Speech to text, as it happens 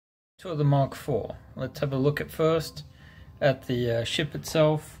To the Mark IV. Let's have a look at first at the ship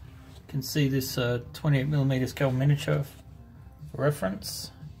itself. You can see this 28mm scale miniature for reference.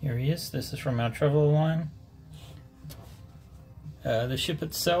 Here he is. This is from our traveler line. The ship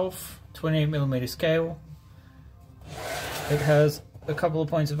itself, 28mm scale. It has a couple of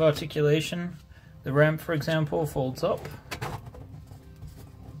points of articulation. The ramp, for example, folds up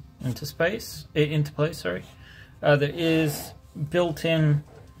into place. There is built-in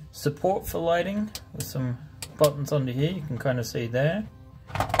support for lighting with some buttons under here, you can kind of see there.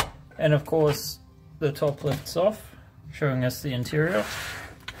 And of course the top lifts off, showing us the interior.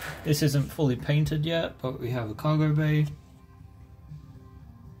 This isn't fully painted yet, but we have a cargo bay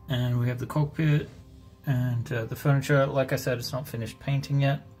and we have the cockpit and the furniture. Like I said, it's not finished painting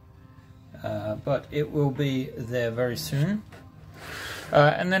yet, but it will be there very soon.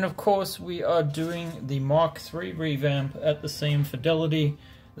 And then of course we are doing the Mark III revamp at the same fidelity.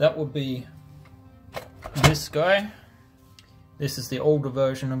 That would be this guy. This is the older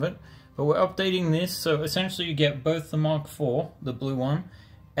version of it, but we're updating this, so essentially you get both the Mark IV, the blue one,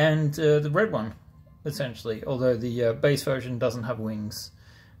 and the red one, essentially, although the base version doesn't have wings.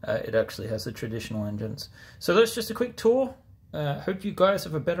 It actually has the traditional engines. So that's just a quick tour. Hope you guys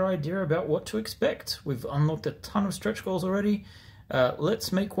have a better idea about what to expect. We've unlocked a ton of stretch goals already.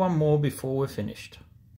 Let's make one more before we're finished.